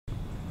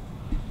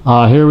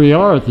Here we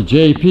are at the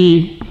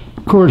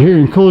JP Court here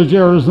in Coolidge,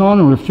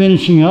 Arizona. We're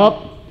finishing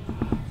up.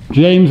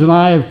 James and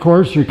I, of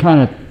course, are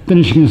kind of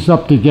finishing this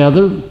up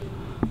together.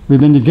 We've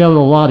been together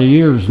a lot of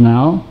years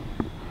now.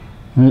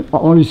 And it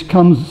always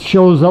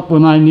shows up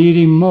when I need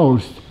him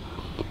most.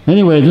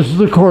 Anyway, this is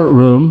the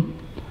courtroom.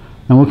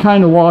 And we'll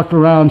kind of walk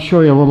around, show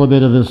you a little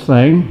bit of this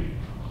thing.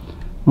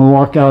 We'll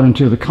walk out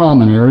into the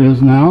common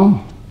areas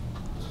now.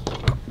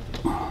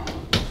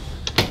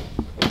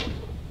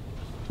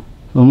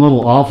 Some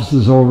little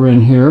offices over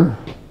in here.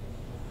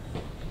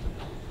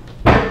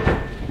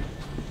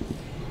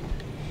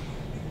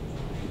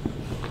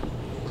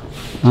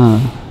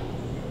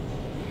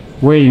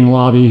 Waiting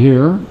lobby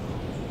here.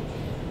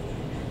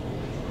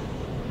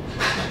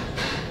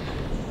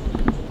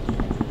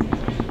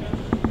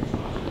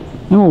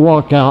 And we'll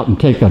walk out and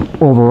take an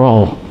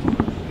overall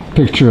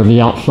picture of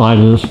the outside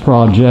of this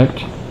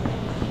project.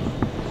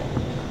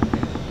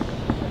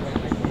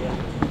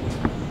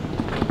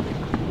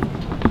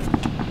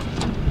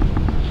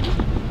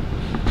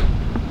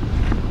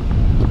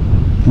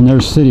 And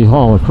there's City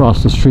Hall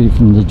across the street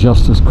from the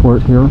Justice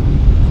Court here.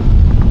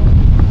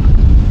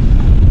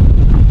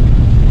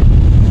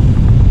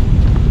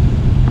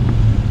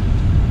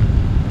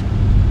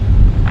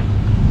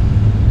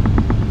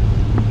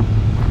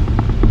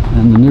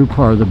 And the new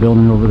part of the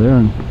building over there,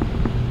 and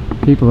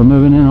people are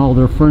moving in all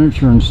their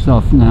furniture and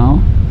stuff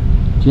now.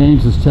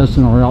 James is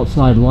testing our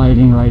outside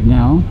lighting right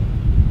now.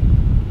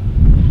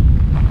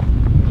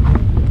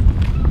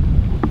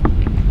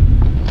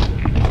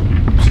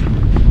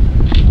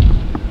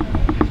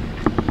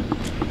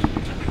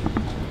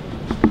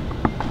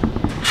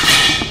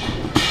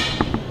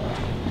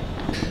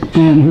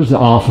 And here's the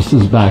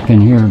offices back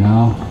in here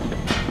now.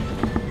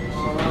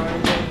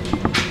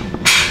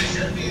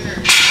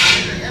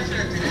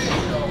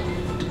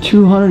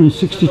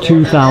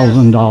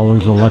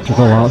 $262,000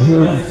 electrical out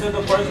here,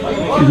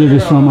 to give you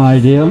some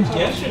idea.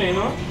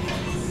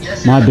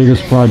 My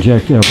biggest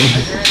project ever.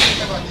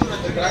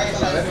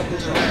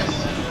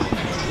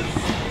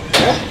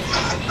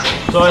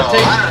 So it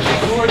takes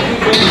 4 days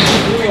to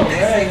do it,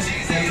 right?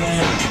 And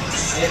then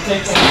it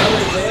takes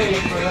another day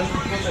for them to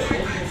put the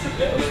engines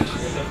together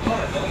in the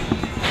car.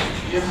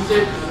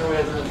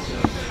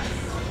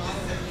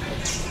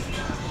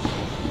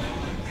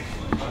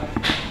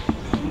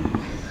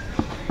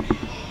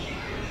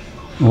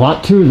 A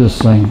lot to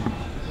this thing.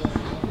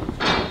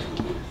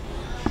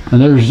 And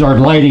there's our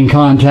lighting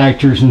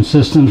contactors and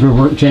systems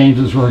James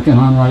is working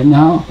on right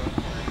now.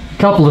 A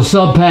couple of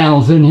sub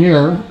panels in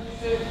here.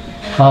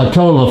 A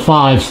total of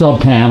 5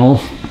 sub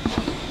panels.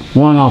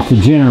 One off the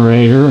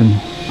generator and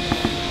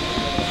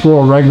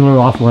 4 regular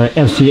off the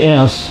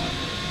FCS.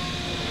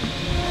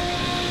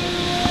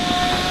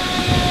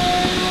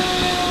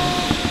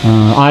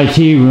 IT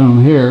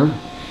room here.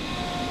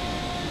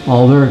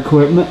 All their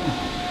equipment.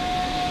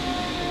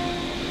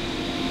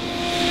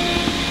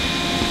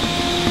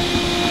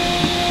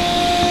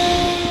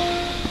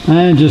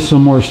 And just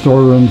some more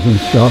storerooms and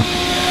stuff.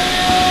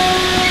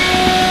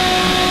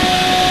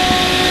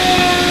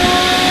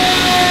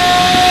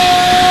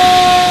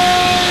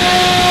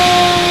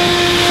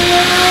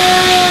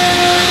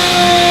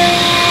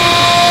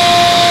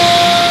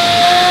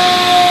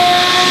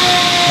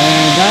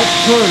 And that's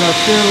Kurt, our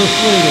fearless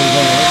leader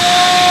there.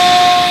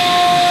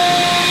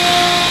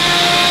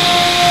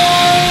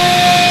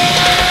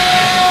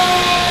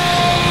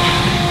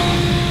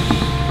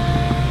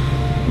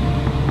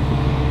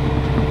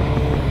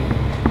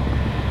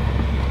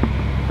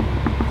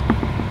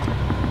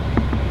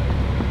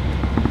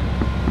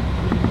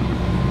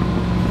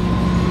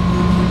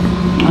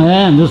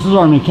 And this is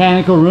our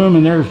mechanical room,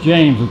 and there's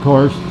James, of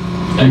course.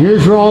 And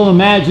here's where all the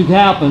magic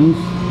happens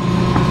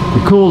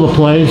to cool the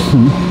place,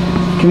 and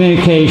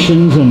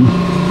communications, and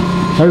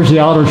there's the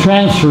auto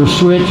transfer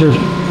switch. There's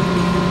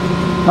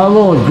a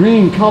little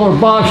green color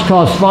box,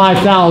 costs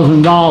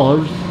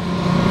 $5,000.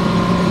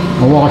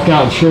 I'll walk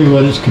out and show you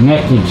what it's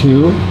connected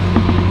to.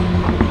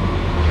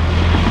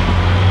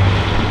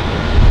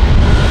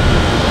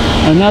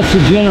 And that's the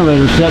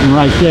generator sitting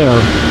right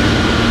there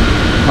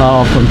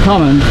from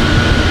Cummins.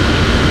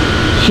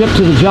 Shipped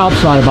to the job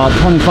site about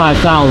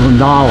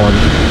 $25,000.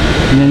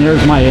 And then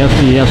there's my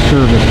FCS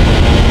service.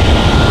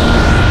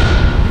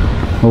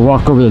 We'll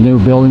walk over to the new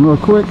building real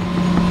quick.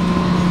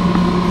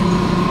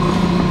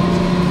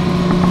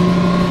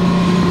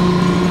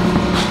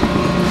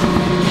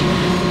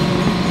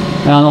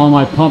 And all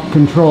my pump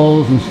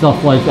controls and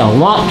stuff like that. A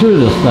lot to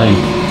this thing.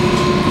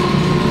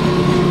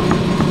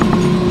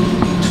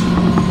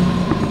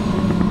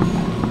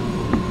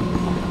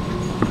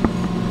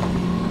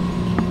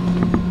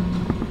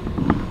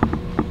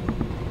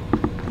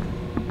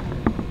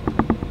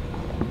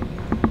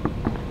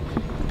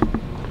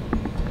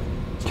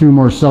 Two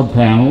more sub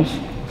panels.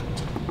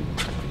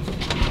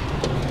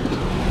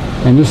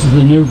 And this is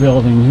the new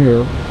building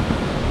here.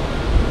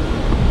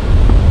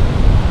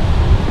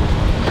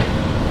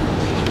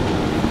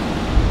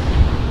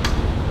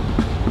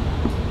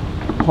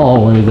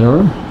 Hallway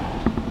there.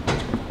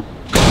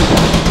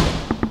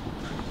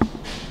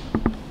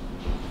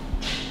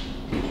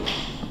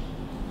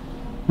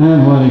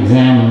 And one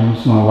exam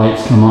rooms, when the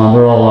lights come on,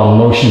 they're all on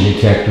motion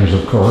detectors,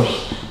 of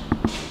course.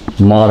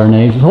 Modern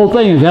age. The whole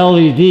thing is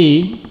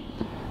LED,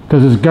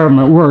 because it's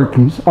government work,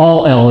 and it's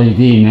all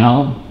LED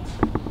now.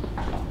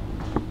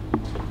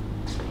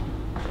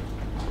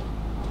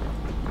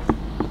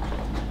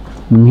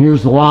 And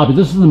here's the lobby.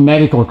 This is the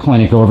medical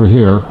clinic over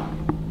here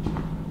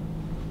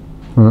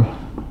for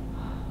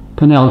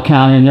Pinal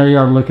County, and there you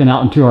are looking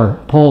out into our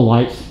pole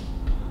lights.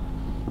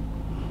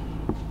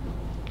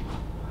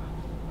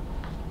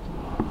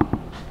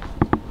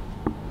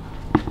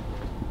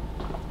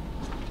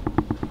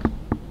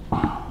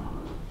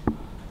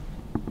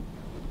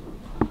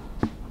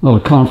 Little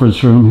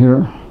conference room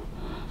here.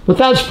 But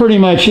that's pretty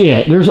much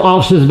it. There's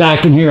offices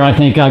back in here I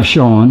think I've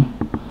shown.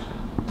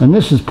 And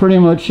this is pretty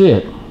much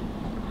it.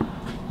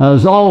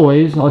 As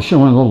always, I'll show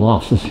one little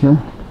office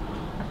here.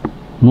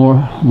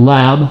 More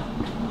lab.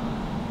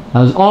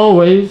 As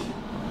always,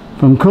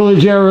 from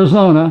Coolidge,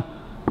 Arizona,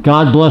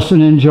 God bless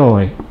and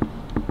enjoy.